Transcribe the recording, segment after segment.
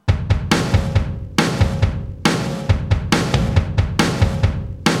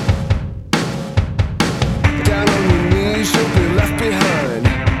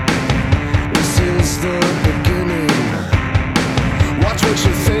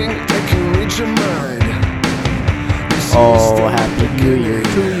Oh, Happy New Year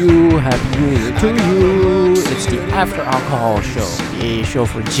to you. Happy New Year to you. It's the After Alcohol Show, the show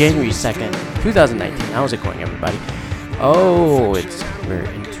for January 2nd, 2019. How's it going, everybody? Oh, we're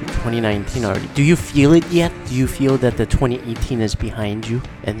into 2019 already. Do you feel it yet? Do you feel that the 2018 is behind you?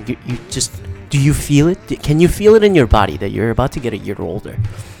 And you just, do you feel it? Can you feel it in your body that you're about to get a year older,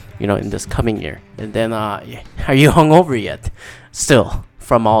 in this coming year? And then, are you hungover yet? Still,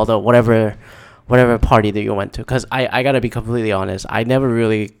 from all the whatever party that you went to? Because I gotta be completely honest, I never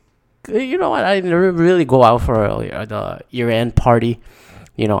really, I never really go out for the year-end party.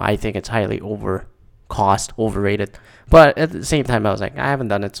 I think it's highly overrated. But at the same time, I was like, I haven't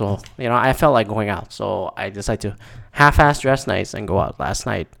done it, so, I felt like going out. So I decided to half-ass dress nice and go out last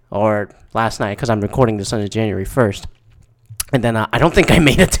night, because I'm recording this on January 1st. And then I don't think I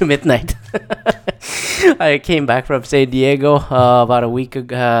made it to midnight. I came back from San Diego about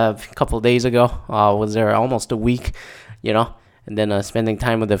a couple of days ago. Was there almost a week, and then spending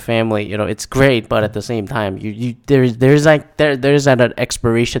time with the family. It's great, but at the same time, there's an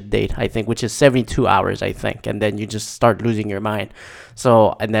expiration date, I think, which is 72 hours, I think, and then you just start losing your mind.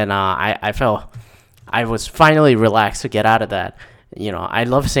 So, and then I felt I was finally relaxed to get out of that. I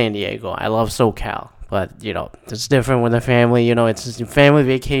love San Diego. I love SoCal. But, it's different with the family, it's just a family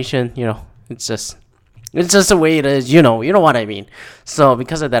vacation, it's just the way it is, you know what I mean. So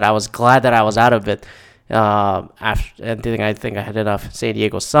because of that, I was glad that I was out of it. After, I think I had enough San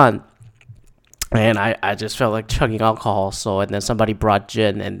Diego sun, and I just felt like chugging alcohol. So, and then somebody brought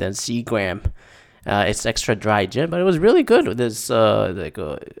gin, and then Seagram, it's extra dry gin, but it was really good with this,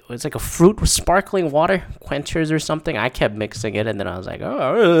 it's like a fruit with sparkling water, quenchers or something. I kept mixing it, and then I was like,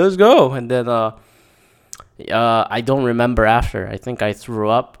 oh, let's go. And then, I don't remember after. I think I threw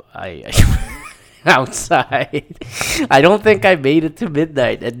up. I outside. I don't think I made it to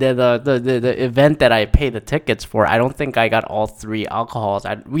midnight. And then the event that I paid the tickets for, I don't think I got all three alcohols.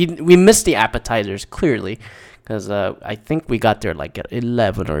 We missed the appetizers clearly, because I think we got there like at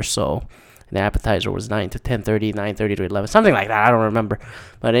 11 or so. The appetizer was 9 to 10:30, 9:30 to 11, something like that. I don't remember.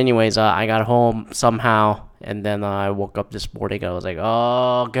 But anyways, I got home somehow, and then I woke up this morning. I was like,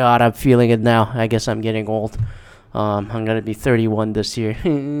 oh, God, I'm feeling it now. I guess I'm getting old. I'm going to be 31 this year.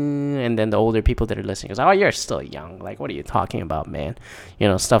 And then the older people that are listening is, oh, you're still young. Like, what are you talking about, man?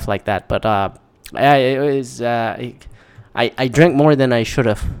 Stuff like that. But it was, I drank more than I should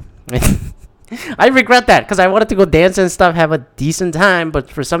have. I regret that, because I wanted to go dance and stuff, have a decent time,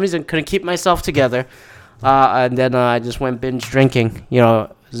 but for some reason couldn't keep myself together. And then I just went binge drinking. This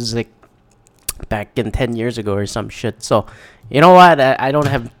is like back in 10 years ago or some shit. So, you know what? I don't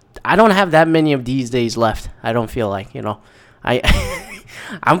have that many of these days left. I don't feel like, I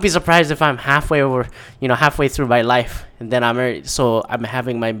I won't be surprised if I'm halfway through my life, and then I'm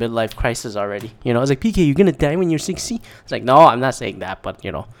having my midlife crisis already. I was like, PK, you're gonna die when you're 60? It's like, no, I'm not saying that, but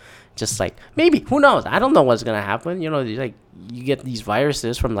just like, maybe, who knows? I don't know what's gonna happen. Like, you get these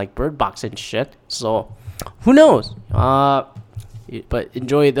viruses from like Bird Box and shit, so who knows? But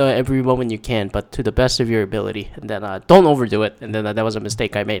enjoy every moment you can, but to the best of your ability, and then don't overdo it. And then that was a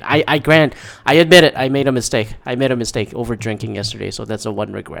mistake I made. I admit it. I made a mistake. Over drinking yesterday, so that's the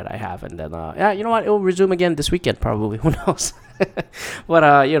one regret I have. And then you know what? It will resume again this weekend probably. Who knows? But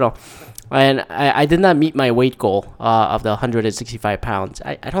and I did not meet my weight goal of the 165 pounds.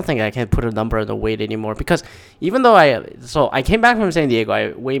 I don't think I can put a number on the weight anymore, because even though I came back from San Diego,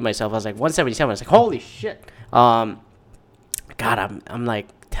 I weighed myself. I was like 177. I was like, holy shit. God, I'm like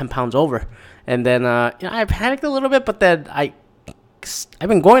 10 pounds over. And then I panicked a little bit, but then I've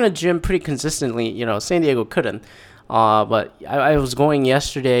been going to gym pretty consistently. San Diego couldn't. But I was going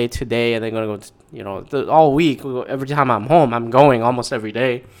yesterday, today, and then going to go, all week. Every time I'm home, I'm going almost every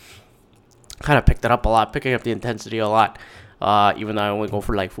day. Kind of picked it up a lot, picking up the intensity a lot, even though I only go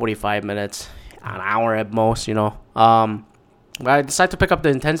for like 45 minutes, an hour at most, but I decided to pick up the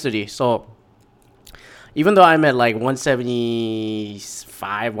intensity. So even though I'm at like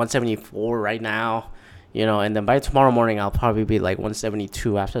 175, 174 right now, and then by tomorrow morning I'll probably be like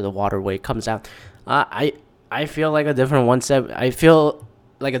 172 after the water weight comes out. I feel like a different I feel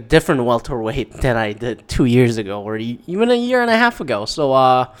like a different welterweight than I did 2 years ago, or even a year and a half ago.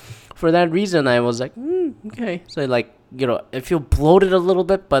 So for that reason, I was like, okay. So like, I feel bloated a little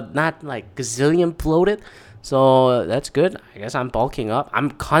bit, but not like gazillion bloated. So that's good. I guess I'm bulking up. I'm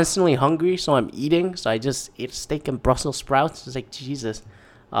constantly hungry, so I'm eating. So I just ate steak and Brussels sprouts. It's like, Jesus.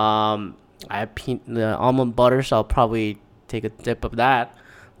 I have the almond butter, so I'll probably take a dip of that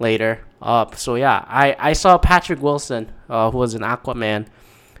later. So yeah, I saw Patrick Wilson, who was an Aquaman,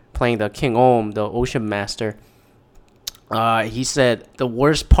 playing the King Om, the Ocean Master. He said the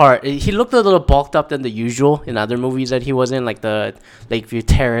worst part. He looked a little bulked up than the usual in other movies that he was in, like the Lakeview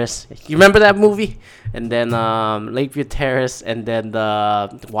Terrace. You remember that movie? And then Lakeview Terrace, and then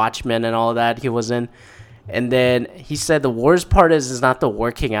the Watchmen and all that he was in. And then he said the worst part is not the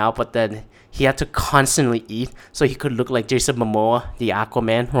working out, but then he had to constantly eat so he could look like Jason Momoa, the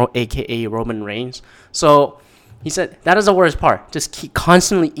Aquaman, aka Roman Reigns. So he said that is the worst part. Just keep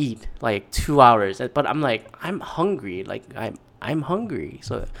constantly eat like 2 hours. But I'm like, I'm hungry. Like I'm hungry.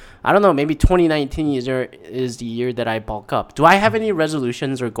 So I don't know. Maybe 2019 is the year that I bulk up. Do I have any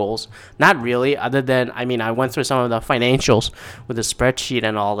resolutions or goals? Not really. Other than I went through some of the financials with the spreadsheet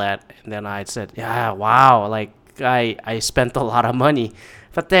and all that, and then I said, yeah, wow, like I spent a lot of money.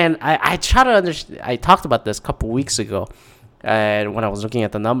 But then I try to understand. I talked about this a couple weeks ago, and when I was looking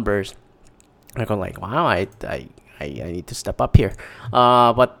at the numbers. I go like, wow, I need to step up here.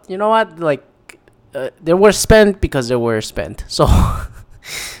 But you know what? Like, they were spent because they were spent. So,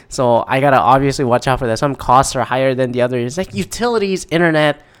 so I gotta obviously watch out for that. Some costs are higher than the others. Like utilities,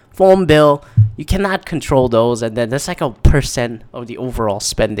 internet, phone bill. You cannot control those, and then that's like a percent of the overall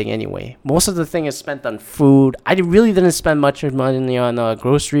spending anyway. Most of the thing is spent on food. I really didn't spend much money on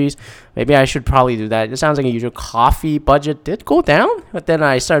groceries. Maybe I should probably do that. It sounds like a usual. Coffee budget did go down, but then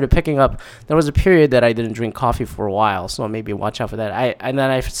I started picking up. There was a period that I didn't drink coffee for a while, so maybe watch out for that. And then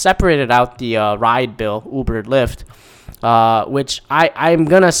I separated out the ride bill, Uber, Lyft. Which I'm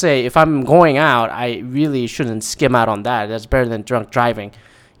gonna say, if I'm going out, I really shouldn't skim out on that. That's better than drunk driving.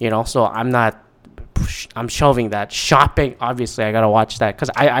 So I'm shelving that. Shopping, obviously, I gotta watch that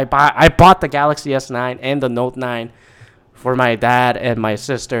because I bought the Galaxy S9 and the Note 9 for my dad and my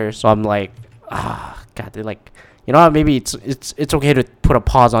sister. So I'm like, God, they're like, maybe it's okay to put a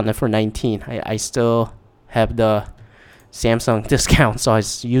pause on it for 19. I still have the Samsung discount, so I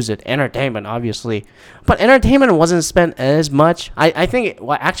use it. Entertainment, obviously, but entertainment wasn't spent as much. I think,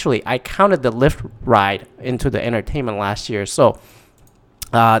 actually, I counted the Lyft ride into the entertainment last year, so.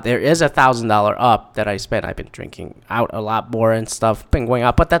 There is $1,000 up that I spent. I've been drinking out a lot more and stuff. Been going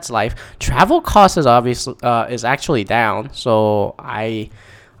up, but that's life. Travel costs is obviously is actually down. So I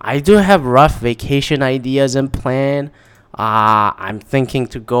do have rough vacation ideas in plan. I'm thinking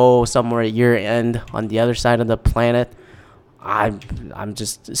to go somewhere year end on the other side of the planet. I'm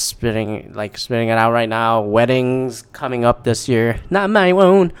just spitting it out right now. Weddings coming up this year, not my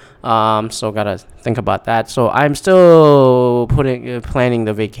own. So gotta think about that. So I'm still planning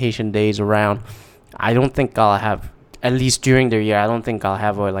the vacation days around. I don't think I'll have, at least during the year, I don't think I'll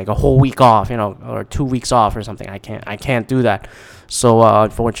have a whole week off, or 2 weeks off or something. I can't do that. So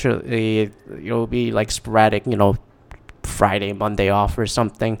unfortunately, it'll be like sporadic, Friday, Monday off or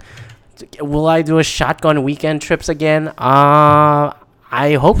something. Will I do a shotgun weekend trips again? I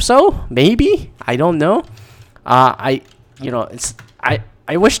hope so. Maybe. I don't know. I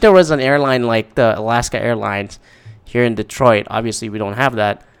wish there was an airline like the Alaska Airlines here in Detroit. Obviously, we don't have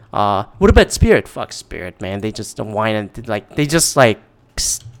that. What about Spirit? Fuck Spirit, man. They just don't whine and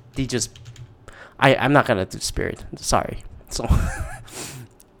I'm not gonna do Spirit. Sorry. So.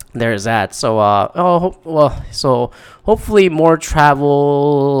 There's that. So so hopefully more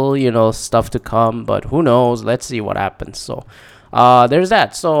travel, stuff to come, but who knows? Let's see what happens. So there's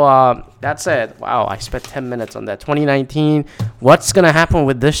that. So that's it. Wow, I spent 10 minutes on that. 2019. What's gonna happen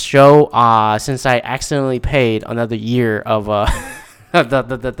with this show? Since I accidentally paid another year of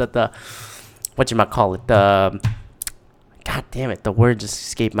the whatchamacallit, God damn it, the word just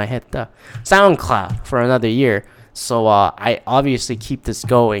escaped my head. The SoundCloud for another year. So I obviously keep this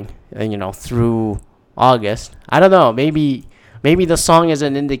going, through August. I don't know. Maybe the song is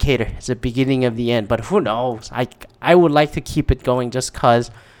an indicator. It's the beginning of the end. But who knows? I would like to keep it going just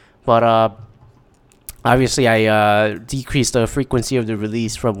cause. But obviously I decreased the frequency of the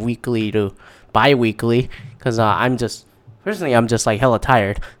release from weekly to bi-weekly because I'm just like hella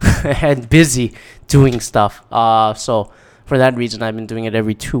tired and busy doing stuff. So. For that reason, I've been doing it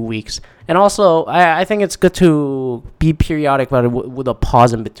every 2 weeks. And also, I think it's good to be periodic, but with a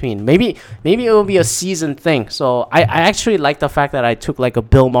pause in between. Maybe it will be a season thing. So I actually like the fact that I took like a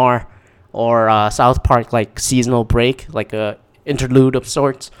Bill Maher or South Park like seasonal break, like a interlude of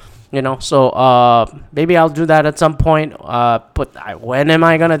sorts. So maybe I'll do that at some point. But when am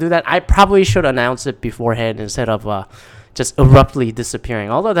I gonna do that? I probably should announce it beforehand instead of just abruptly disappearing.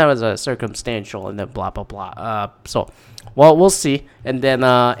 Although that was circumstantial and then blah blah blah. Well, we'll see. And then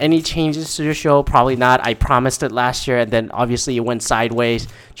any changes to the show? Probably not. I promised it last year, and then obviously it went sideways.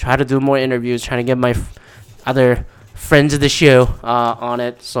 Try to do more interviews, trying to get my other friends of the show on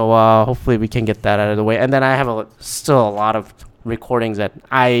it. So hopefully we can get that out of the way. And then I have still a lot of recordings that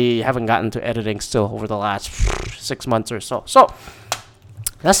I haven't gotten to editing still over the last 6 months or so. So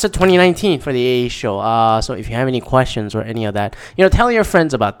that's the 2019 for the AA show. So if you have any questions or any of that, tell your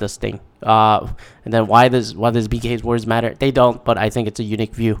friends about this thing. And then why does BK's words matter? They don't, but I think it's a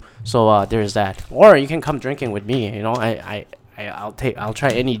unique view. So there's that. Or you can come drinking with me. I'll try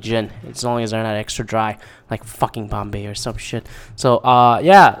any gin as long as they're not extra dry, like fucking Bombay or some shit. So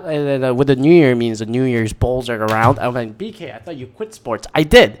with the New Year means the New Year's bowls are around. I'm like, BK, I thought you quit sports. I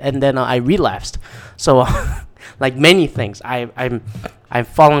did, and then I relapsed. So like many things, I'm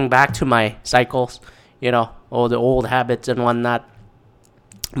falling back to my cycles, all the old habits and whatnot.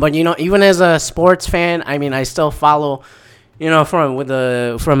 But even as a sports fan, I mean, I still follow,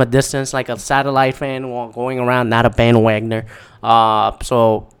 from a distance, like a satellite fan going around, not a bandwagoner.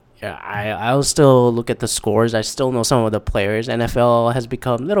 So yeah, I'll still look at the scores. I still know some of the players. NFL has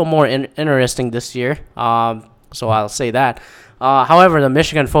become a little more interesting this year. So I'll say that. However, the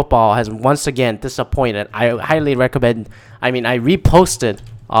Michigan football has once again disappointed. I highly recommend. I mean, I reposted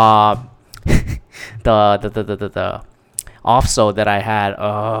the offso that I had.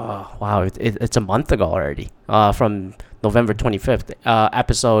 Wow, it's a month ago already. From November 25th,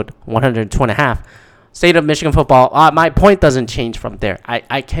 episode 102.5. State of Michigan football. My point doesn't change from there.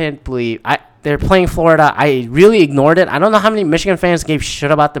 I can't believe they're playing Florida. I really ignored it. I don't know how many Michigan fans gave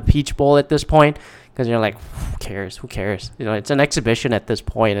shit about the Peach Bowl at this point. Because you're like, who cares? It's an exhibition at this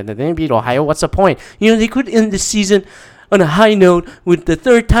point. And then they beat Ohio. What's the point? They could end the season on a high note with the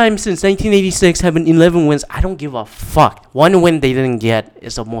third time since 1986 having 11 wins. I don't give a fuck. One win they didn't get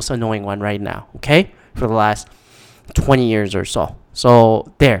is the most annoying one right now. Okay? For the last 20 years or so.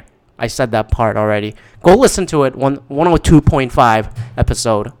 So, there. I said that part already. Go listen to it. 102.5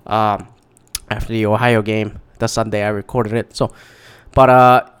 episode after the Ohio game. The Sunday I recorded it. So, but,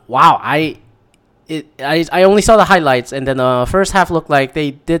 wow. I only saw the highlights, and then the first half looked like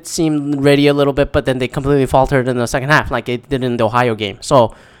they did seem ready a little bit, but then they completely faltered in the second half, like it did in the Ohio game.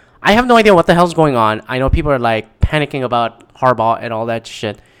 So I have no idea what the hell's going on. I know people are like panicking about Harbaugh and all that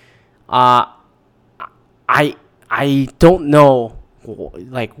shit. I don't know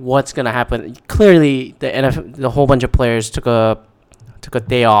like what's gonna happen. Clearly, the NFL, the whole bunch of players took a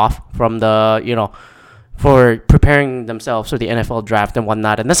day off from the for preparing themselves for the NFL draft and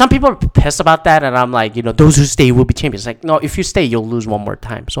whatnot. And then some people are pissed about that, and I'm like, those who stay will be champions. Like, no, if you stay, you'll lose one more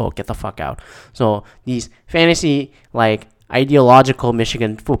time, so get the fuck out. So these fantasy, like, ideological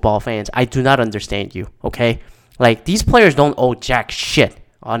Michigan football fans, I do not understand you, okay? Like, these players don't owe jack shit,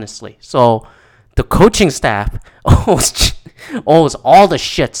 honestly. So the coaching staff owes all the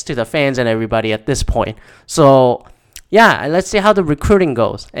shits to the fans and everybody at this point. So yeah, let's see how the recruiting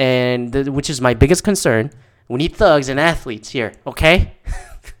goes, and which is my biggest concern. We need thugs and athletes here, okay?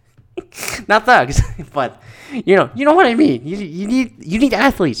 Not thugs, but you know what I mean. You need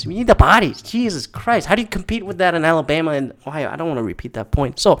athletes. You need the bodies. Jesus Christ, how do you compete with that in Alabama and Ohio? I don't want to repeat that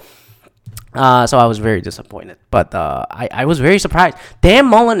point. So I was very disappointed, but I was very surprised. Dan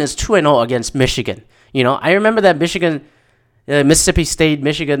Mullen is 2-0 against Michigan. I remember that Mississippi State,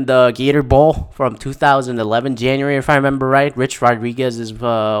 Michigan, the Gator Bowl from 2011, January, if I remember right. Rich Rodriguez's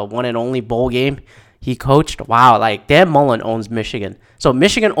one and only bowl game he coached. Wow, like Dan Mullen owns Michigan. So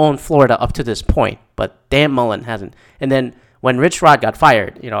Michigan owned Florida up to this point, but Dan Mullen hasn't. And then when Rich Rod got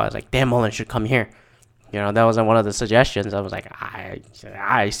fired, I was like, Dan Mullen should come here. That was one of the suggestions. I was like,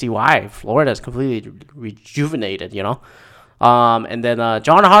 I see why. Florida is completely rejuvenated, And then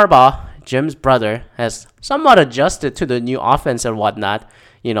John Harbaugh, Jim's brother, has somewhat adjusted to the new offense and whatnot,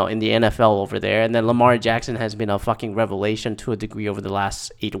 in the NFL over there. And then Lamar Jackson has been a fucking revelation to a degree over the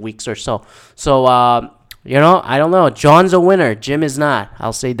last 8 weeks or so. So, I don't know. John's a winner. Jim is not.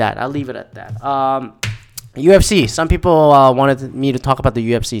 I'll say that. I'll leave it at that. UFC. Some people wanted me to talk about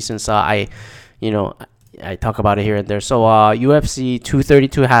the UFC since I talk about it here and there. So, UFC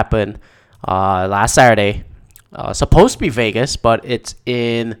 232 happened last Saturday. Supposed to be Vegas, but it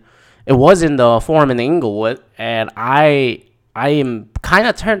was in the Forum in Inglewood, and I am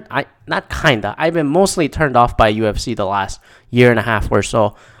I've been mostly turned off by UFC the last year and a half or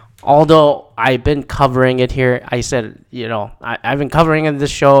so. Although I've been covering it here, I said, I've been covering it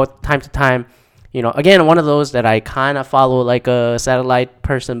this show time to time. Again, one of those that I kind of follow like a satellite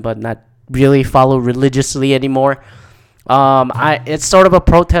person, but not really follow religiously anymore. It's sort of a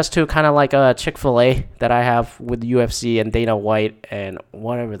protest to kind of like a Chick-fil-A that I have with UFC and Dana White and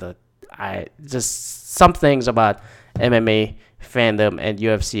whatever just some things about MMA fandom and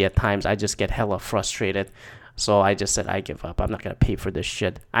UFC at times. I just get hella frustrated. So I just said, I give up. I'm not going to pay for this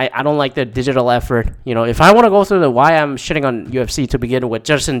shit. I don't like the digital effort. If I want to go through why I'm shitting on UFC to begin with,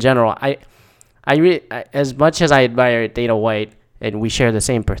 just in general, As much as I admire Dana White, and we share the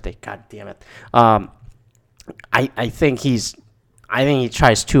same birthday. God damn it. I think he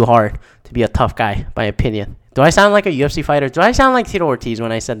tries too hard to be a tough guy. My opinion. Do I sound like a UFC fighter? Do I sound like Tito Ortiz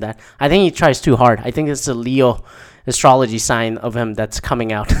when I said that? I think he tries too hard. I think it's a Leo astrology sign of him that's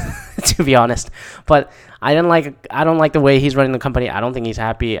coming out. To be honest, but I don't like the way he's running the company. I don't think he's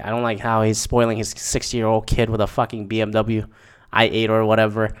happy. I don't like how he's spoiling his 60-year-old kid with a fucking BMW i8 or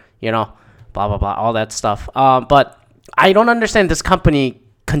whatever. Blah blah blah, all that stuff. But I don't understand this company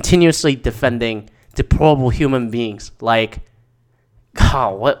continuously defending deplorable human beings. Like,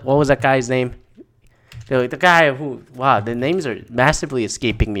 what was that guy's name? The guy who, wow, the names are massively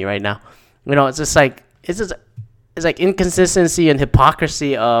escaping me right now. It's just like it's like inconsistency and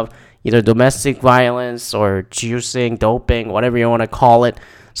hypocrisy of either domestic violence or juicing, doping, whatever you want to call it.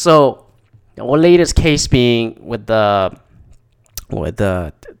 So, the latest case being with the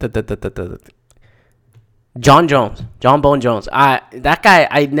John Bone Jones. That guy,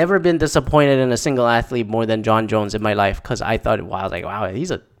 I'd never been disappointed in a single athlete more than John Jones in my life, because I thought, wow,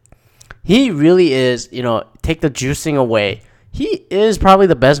 he really is, take the juicing away. He is probably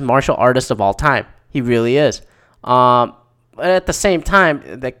the best martial artist of all time. He really is. But at the same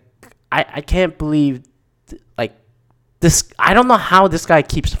time, I can't believe, this. I don't know how this guy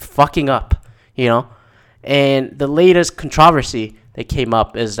keeps fucking up, And the latest controversy that came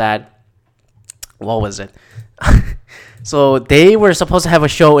up is that, what was it? So they were supposed to have a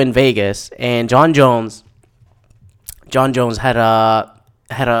show in Vegas, and John Jones had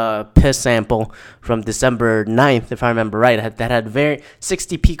a piss sample from December 9th, if I remember right, that had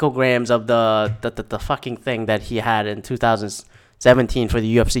 60 picograms of the fucking thing that he had in 2017 for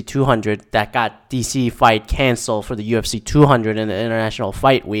the UFC 200 that got DC fight canceled for the UFC 200 in the International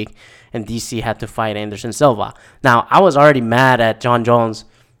Fight Week, and DC had to fight Anderson Silva. Now, I was already mad at John Jones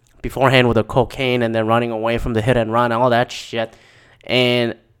beforehand with the cocaine and then running away from the hit and run, all that shit,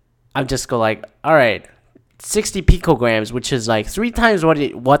 and I'm just go like, all right, 60 picograms, which is like 3 times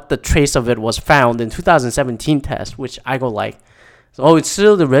what the trace of it was found in 2017 test, which I go like, it's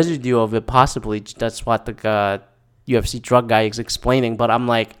still the residue of it possibly. That's what the UFC drug guy is explaining. But I'm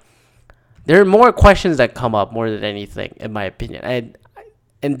like, there are more questions that come up more than anything, in my opinion.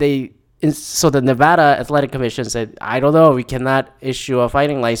 So the Nevada Athletic Commission said, I don't know, we cannot issue a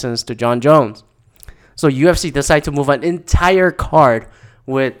fighting license to John Jones. So UFC decided to move an entire card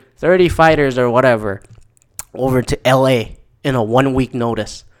with 30 fighters or whatever over to LA in a 1-week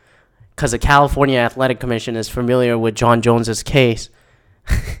notice, because the California Athletic Commission is familiar with John Jones's case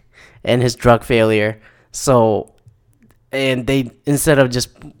and his drug failure. So, and they, instead of just,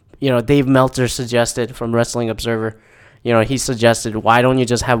 Dave Meltzer suggested from Wrestling Observer, he suggested, why don't you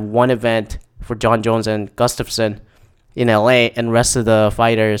just have one event for John Jones and Gustafsson in LA and rest of the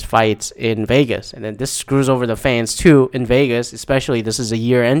fighters fights in Vegas? And then this screws over the fans too in Vegas, especially this is a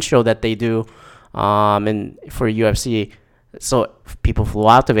year-end show that they do and for UFC. So people flew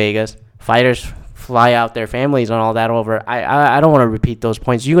out to Vegas, fighters fly out their families and all that over. I don't want to repeat those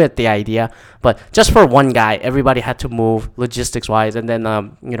points. You get the idea. But just for one guy, everybody had to move logistics wise, and then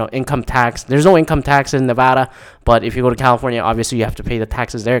income tax. There's no income tax in Nevada, but if you go to California, obviously you have to pay the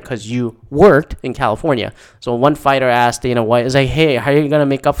taxes there because you worked in California. So one fighter asked Dana White, is like, hey, how are you gonna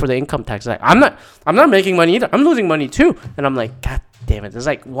make up for the income tax? Like, I'm not making money either. I'm losing money too. And I'm like, God damn it. It's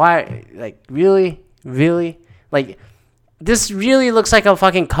like, why? Like, really, like. This really looks like a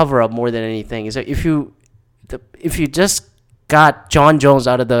fucking cover-up more than anything. Is if you just got John Jones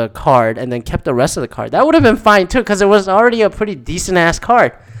out of the card and then kept the rest of the card, that would have been fine too, because it was already a pretty decent-ass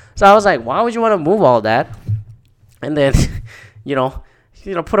card. So I was like, why would you want to move all that? And then,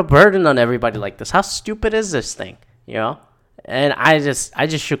 put a burden on everybody like this. How stupid is this thing? And I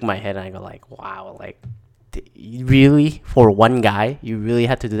just shook my head and I go like, wow, like, really? For one guy? You really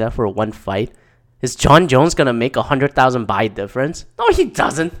had to do that for one fight? Is John Jones going to make 100,000 buy difference? No, he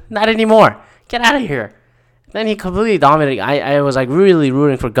doesn't. Not anymore. Get out of here. Then he completely dominated. I was like really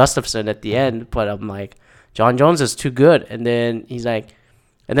rooting for Gustafsson at the end, but I'm like, John Jones is too good. And then he's like,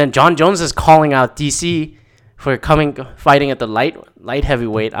 and then John Jones is calling out DC for fighting at the light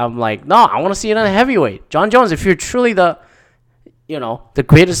heavyweight. I'm like, no, I want to see it on a heavyweight. John Jones, if you're truly the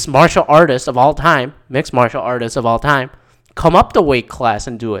greatest martial artist of all time, mixed martial artist of all time, come up the weight class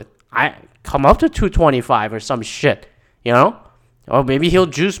and do it. Come up to 225 or some shit, Or maybe he'll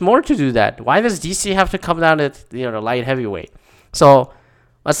juice more to do that. Why does DC have to come down to, the light heavyweight? So,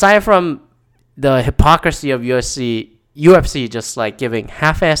 aside from the hypocrisy of UFC just like giving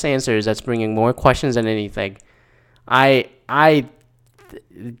half-ass answers that's bringing more questions than anything,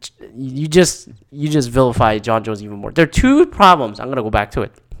 you just vilify John Jones even more. There are two problems. I'm going to go back to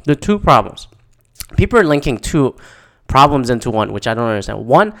it. There are two problems. people are linking two problems into one, which I don't understand.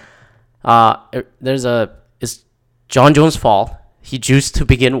 One, it's Jon Jones' fault. He juiced to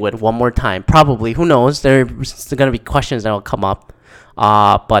begin with one more time. Probably, who knows? There's going to be questions that will come up.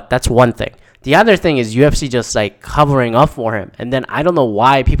 But that's one thing. The other thing is UFC just like covering up for him. And then I don't know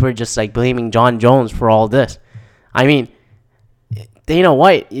why people are just like blaming Jon Jones for all this. I mean, Dana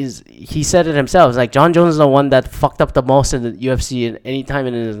White, he said it himself. It's like Jon Jones is the one that fucked up the most in the UFC in any time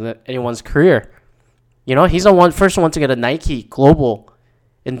in anyone's career. You know, he's the first one to get a Nike global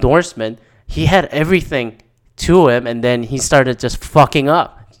endorsement. He had everything to him, and then he started just fucking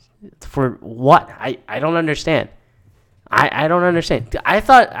up. For what? I don't understand. I don't understand. I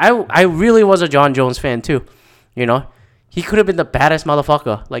thought I really was a Jon Jones fan too. You know, he could have been the baddest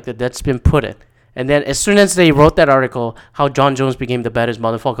motherfucker, like the Deadspin put it. And then as soon as they wrote that article, how Jon Jones became the baddest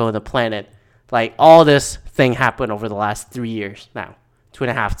motherfucker on the planet, like all this thing happened over the last 3 years now,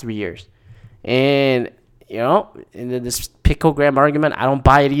 2.5, 3 years. And, you know, and then this picogram argument, I don't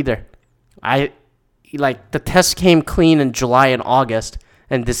buy it either. The test came clean in July and August,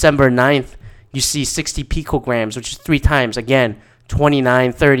 and December 9th, you see 60 picograms, which is 3 times, again,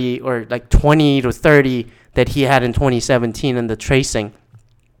 29, 30, or like 20 to 30 that he had in 2017 in the tracing.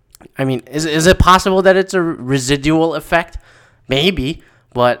 I mean, is it possible that it's a residual effect? Maybe,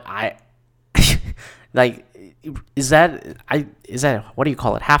 but is that what do you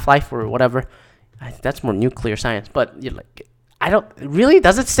call it? Half-life or whatever? That's more nuclear science. But I don't really.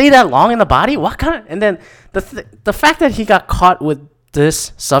 Does it stay that long in the body? What kind of? And then the fact that he got caught with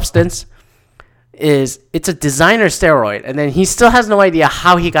this substance it's a designer steroid, and then he still has no idea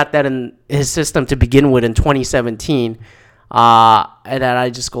how he got that in his system to begin with in 2017. And then I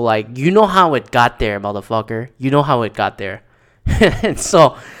just go like, you know how it got there, motherfucker. You know how it got there. And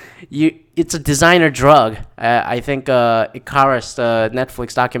so it's a designer drug. I think Icarus, the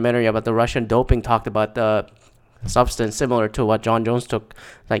Netflix documentary about the Russian doping, talked about the substance similar to what Jon Jones took.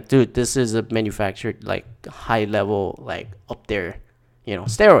 Like, dude, this is a manufactured, like, high level, like, up there,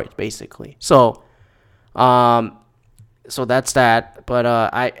 steroids, basically. So that's that. But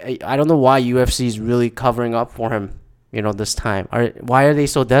I don't know why UFC is really covering up for him, this time. Why are they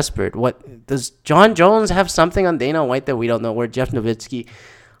so desperate? What does Jon Jones have something on Dana White that we don't know? Where Jeff Nowitzki,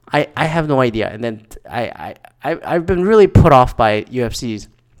 I have no idea. And then I've been really put off by UFC's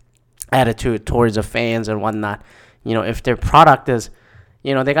attitude towards the fans and whatnot. If their product is,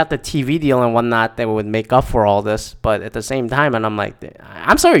 they got the TV deal and whatnot, they would make up for all this. But at the same time, and I'm like,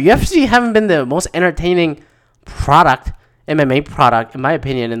 I'm sorry, UFC haven't been the most entertaining MMA product, in my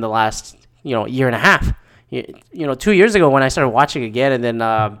opinion, in the last, year and a half. 2 years ago when I started watching again, and then,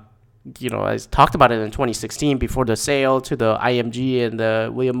 I talked about it in 2016 before the sale to the IMG and the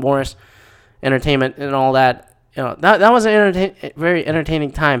William Morris Entertainment and all that. That was a very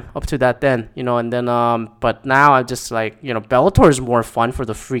entertaining time up to that then, and then, but now I'm just like, Bellator is more fun for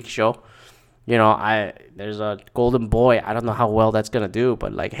the freak show. There's a Golden Boy. I don't know how well that's going to do,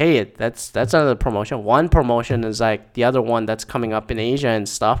 but like, hey, that's another promotion. One promotion is like the other one that's coming up in Asia and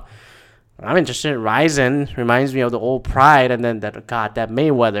stuff. I'm interested. Ryzen reminds me of the old Pride, and then that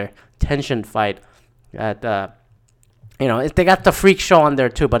Mayweather tension fight. They got the freak show on there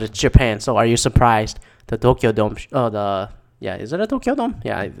too, but it's Japan. So are you surprised? The Tokyo Dome. Is it a Tokyo Dome?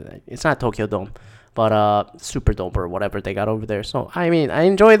 Yeah, it's not Tokyo Dome, but Superdome or whatever they got over there. So I mean, I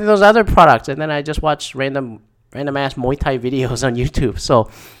enjoy those other products, and then I just watch random ass Muay Thai videos on YouTube.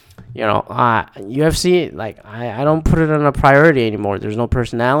 So. UFC, like, I don't put it on a priority anymore. There's no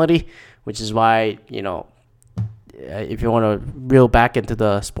personality, which is why, if you want to reel back into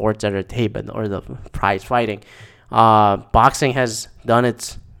the sports entertainment or the prize fighting, boxing has done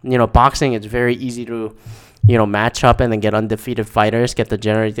its, boxing, it's very easy to, match up and then get undefeated fighters, get the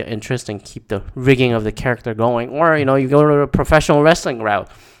generate the interest and keep the rigging of the character going. Or, you go to a professional wrestling route,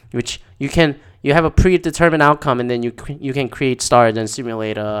 which you have a predetermined outcome, and then you can create stars and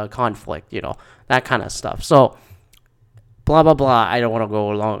simulate a conflict, that kind of stuff. So, blah blah blah. I don't want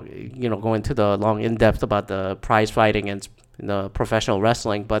to go into the long in depth about the prize fighting and the professional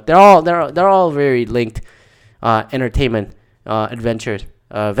wrestling, but they're all very linked, entertainment ventures,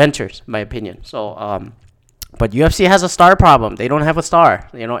 in my opinion. So, but UFC has a star problem. They don't have a star.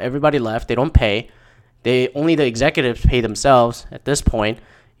 Everybody left. They don't pay. Only the executives pay themselves at this point.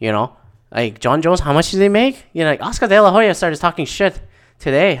 Like, Jon Jones, how much did they make? Like, Oscar De La Hoya started talking shit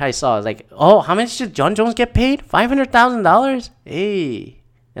today. I saw, like, oh, how much did Jon Jones get paid? $500,000? Hey,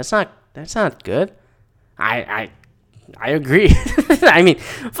 that's not good. I agree. I mean,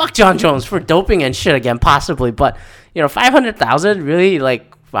 fuck Jon Jones for doping and shit again, possibly. But, $500,000, really?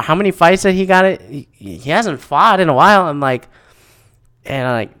 Like, how many fights that he got? He hasn't fought in a while. I'm like,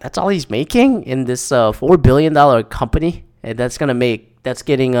 And that's all he's making in this $4 billion company, and that's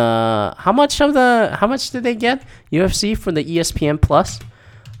getting how much did they get UFC for the ESPN Plus?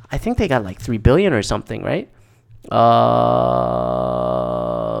 I think they got like $3 billion or something, right?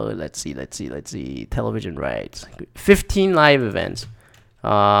 Let's see. Television rights, 15 live events,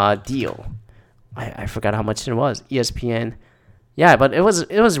 deal. I forgot how much it was. ESPN. Yeah, but it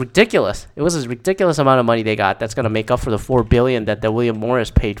was ridiculous. It was a ridiculous amount of money they got. That's gonna make up for the $4 billion that the William Morris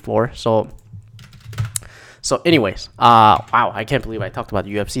paid for. So anyways, wow, I can't believe I talked about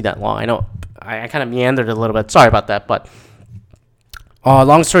the UFC that long. I know I kind of meandered a little bit. Sorry about that, but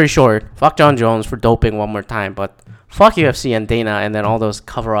long story short, fuck John Jones for doping one more time, but fuck UFC and Dana and then all those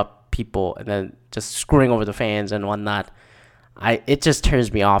cover up people and then just screwing over the fans and whatnot. It just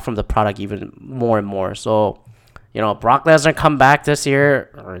turns me off from the product even more and more. So, Brock Lesnar come back this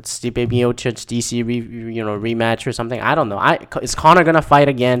year, or it's Stipe Miocic DC rematch or something. I don't know. Is Conor gonna fight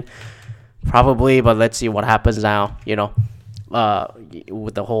again? Probably, but let's see what happens now.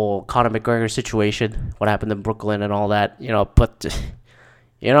 With the whole Conor McGregor situation, what happened in Brooklyn and all that. But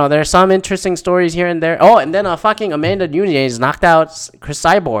there's some interesting stories here and there. Oh, and then fucking Amanda Nunes knocked out Chris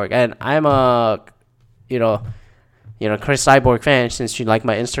Cyborg, and I'm a Chris Cyborg fan since she liked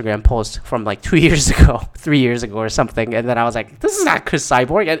my Instagram post from like 3 years ago or something. And then I was like, this is not Chris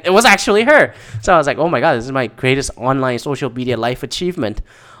Cyborg. And it was actually her. So I was like, oh my God, this is my greatest online social media life achievement.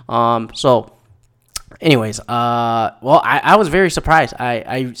 So anyways, I was very surprised.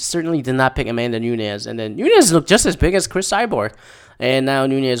 I certainly did not pick Amanda Nunes. And then Nunes looked just as big as Chris Cyborg. And now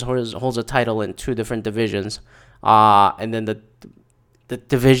Nunes holds a title in 2 different divisions. And then the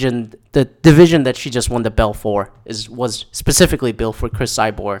division that she just won the belt for was specifically built for Chris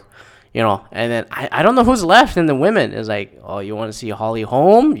Cyborg, and then I don't know who's left in the women. It's like, oh, you want to see Holly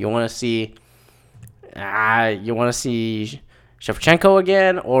Holm? You want to see Shevchenko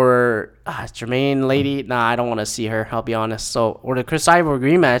again, or Jermaine Lady? Nah, I don't want to see her. I'll be honest. So, or the Chris Cyborg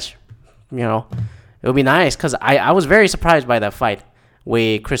rematch, it would be nice because I was very surprised by that fight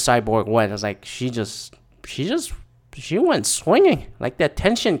where Chris Cyborg went. I was like, she went swinging like that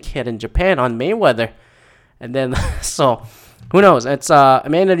Tenshin kid in Japan on Mayweather. And then, so, who knows? It's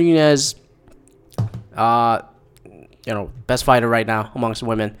Amanda Nunes, best fighter right now amongst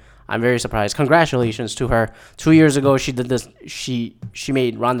women. I'm very surprised. Congratulations to her. 2 years ago, she did this. She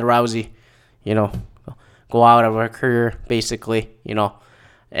made Ronda Rousey, go out of her career, basically,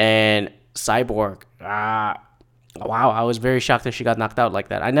 And Cyborg, wow, I was very shocked that she got knocked out like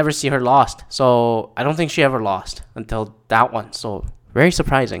that. I never see her lost. So I don't think she ever lost until that one. So very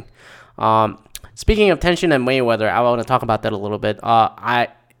surprising. Speaking of Tenshin and Mayweather, I want to talk about that a little bit.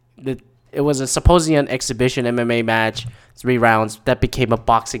 It was supposedly an exhibition MMA match, 3 rounds. That became a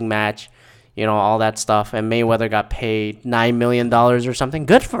boxing match, all that stuff. And Mayweather got paid $9 million or something.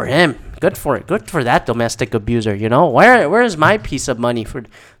 Good for him. Good for it. Good for that domestic abuser, Where is my piece of money for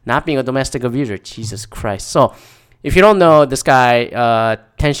not being a domestic abuser? Jesus Christ. So, if you don't know this guy,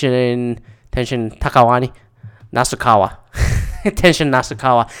 Tenshin Nasukawa, Tenshin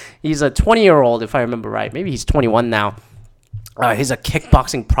Nasukawa, he's a 20-year-old, if I remember right. Maybe he's 21 now. He's a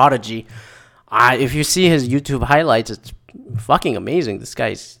kickboxing prodigy. If you see his YouTube highlights, it's fucking amazing. This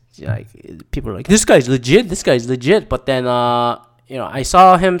guy's people are like, this guy's legit. But then, I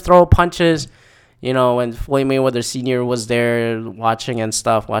saw him throw punches, when Floyd Mayweather Sr. was there watching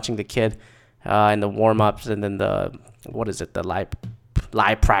the kid. In the warm-ups and then the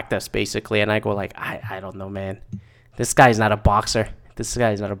live practice basically, and I go like, I don't know, man, this guy's not a boxer.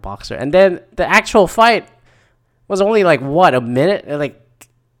 And then the actual fight was only like what, a minute, like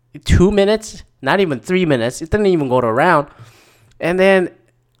 2 minutes, not even 3 minutes. It didn't even go to a round. And then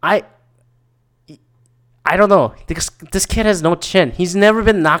I don't know, this kid has no chin. He's never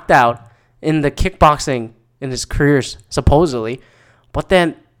been knocked out in the kickboxing in his career supposedly, but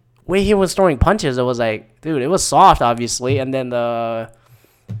then way he was throwing punches, it was like, dude, it was soft, obviously. And then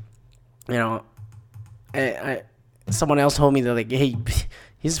someone else told me that, like, hey,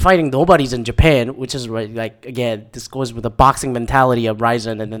 he's fighting nobodies in Japan, which is like, again, this goes with the boxing mentality of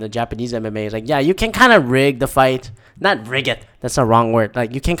Ryzen, and then the Japanese MMA is like, yeah, you can kind of rig the fight, not rig it. That's the wrong word.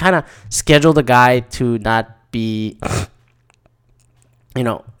 Like, you can kind of schedule the guy to not be,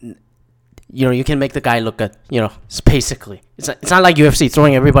 you can make the guy look good, it's basically. It's not like UFC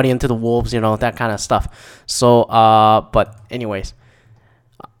throwing everybody into the wolves, that kind of stuff. So, but anyways,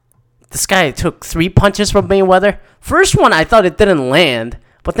 this guy took 3 punches from Mayweather. First one, I thought it didn't land,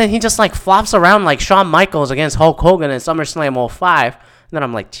 but then he just like flops around like Shawn Michaels against Hulk Hogan in SummerSlam 05. And then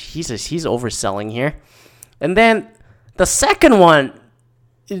I'm like, Jesus, he's overselling here. And then the second one,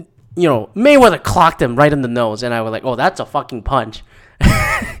 Mayweather clocked him right in the nose, and I was like, oh, that's a fucking punch.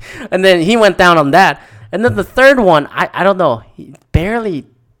 And then he went down on that. And then the third one, I don't know. I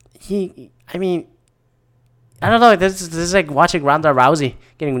mean, I don't know. This is like watching Ronda Rousey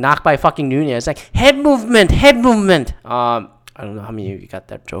getting knocked by fucking Nunez. It's like head movement. I don't know how many of you got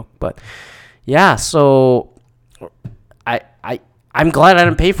that joke, but yeah. So I'm glad I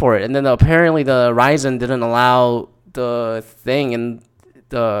didn't pay for it. And then apparently the Ryzen didn't allow the thing and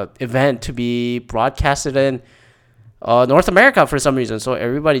the event to be broadcasted in North America for some reason. So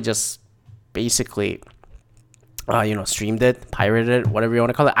everybody just basically streamed it, pirated it, whatever you want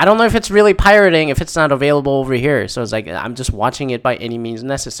to call it. I don't know if it's really pirating if it's not available over here. So it's like I'm just watching it by any means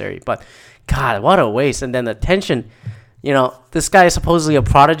necessary. But God, what a waste. And then the tension, this guy is supposedly a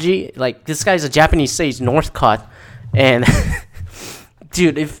prodigy. Like, this guy's a Japanese sage, Northcutt. And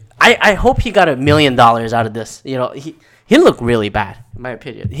dude, if I hope he got $1 million out of this. He looked really bad, in my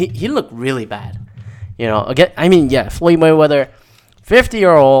opinion. He looked really bad. Floyd Mayweather,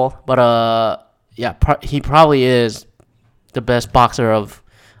 50-year-old, but he probably is the best boxer of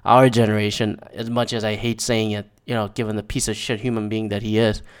our generation, as much as I hate saying it, given the piece of shit human being that he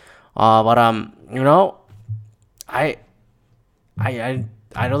is. I don't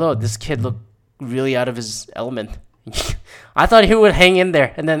know. This kid looked really out of his element. I thought he would hang in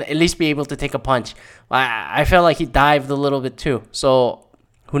there and then at least be able to take a punch. I felt like he dived a little bit too. So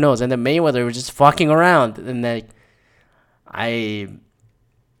who knows? And then Mayweather was just fucking around, and then I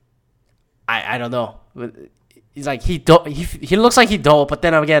don't know. He's like he looks like he don't. But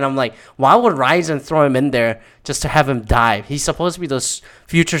then again, I'm like, why would Ryzen throw him in there just to have him dive? He's supposed to be the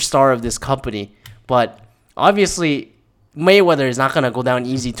future star of this company, but obviously Mayweather is not gonna go down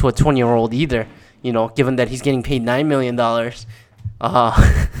easy to a 20-year-old either. Given that he's getting paid $9 million.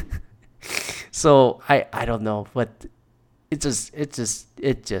 So I don't know, but it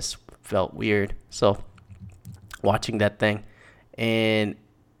just felt weird. So watching that thing, and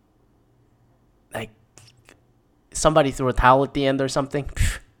like somebody threw a towel at the end or something,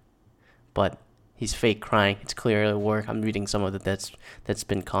 but he's fake crying. It's clearly work. I'm reading some of the that's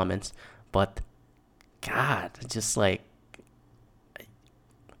been comments, but God, just like,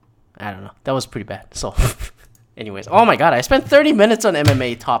 I don't know. That was pretty bad. So, anyways. Oh, my God. I spent 30 minutes on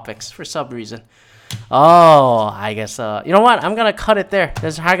MMA topics for some reason. Oh, I guess. You know what? I'm going to cut it there.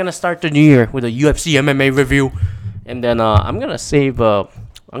 This is how I'm going to start the new year with a UFC MMA review. And then I'm going to save... I'm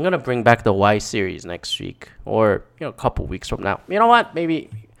going to bring back the Y series next week. Or, a couple weeks from now. You know what? Maybe...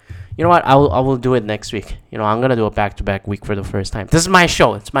 You know what? I will do it next week. I'm going to do a back-to-back week for the first time. This is my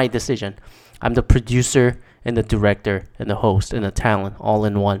show. It's my decision. I'm the producer and the director and the host and the talent all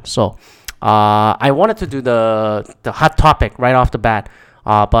in one. So I wanted to do the hot topic right off the bat,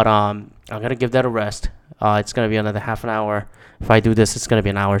 but I'm gonna give that a rest. It's gonna be another half an hour. If I do this, it's gonna be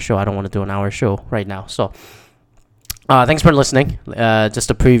an hour show. I don't want to do an hour show right now. So thanks for listening.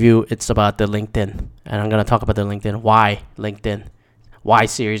 Just a preview. It's about the LinkedIn, and I'm gonna talk about the LinkedIn. Why LinkedIn? Y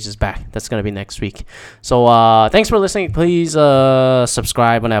series is back. That's gonna be next week. So thanks for listening. Please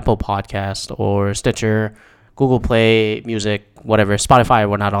subscribe on Apple Podcast or Stitcher, Google Play Music, whatever. Spotify,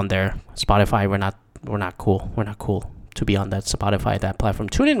 we're not on there. Spotify, we're not cool. We're not cool to be on that Spotify, that platform.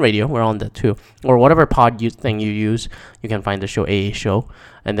 TuneIn Radio, we're on that too. Or whatever thing you use, you can find the show, AA Show.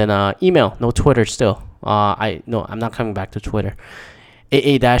 And then email, no Twitter still. I'm not coming back to Twitter.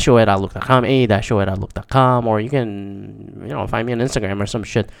 aa-show@outlook.com, aa-show@outlook.com, or you can, find me on Instagram or some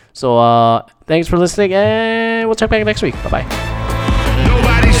shit. So, thanks for listening, and we'll check back next week. Bye-bye.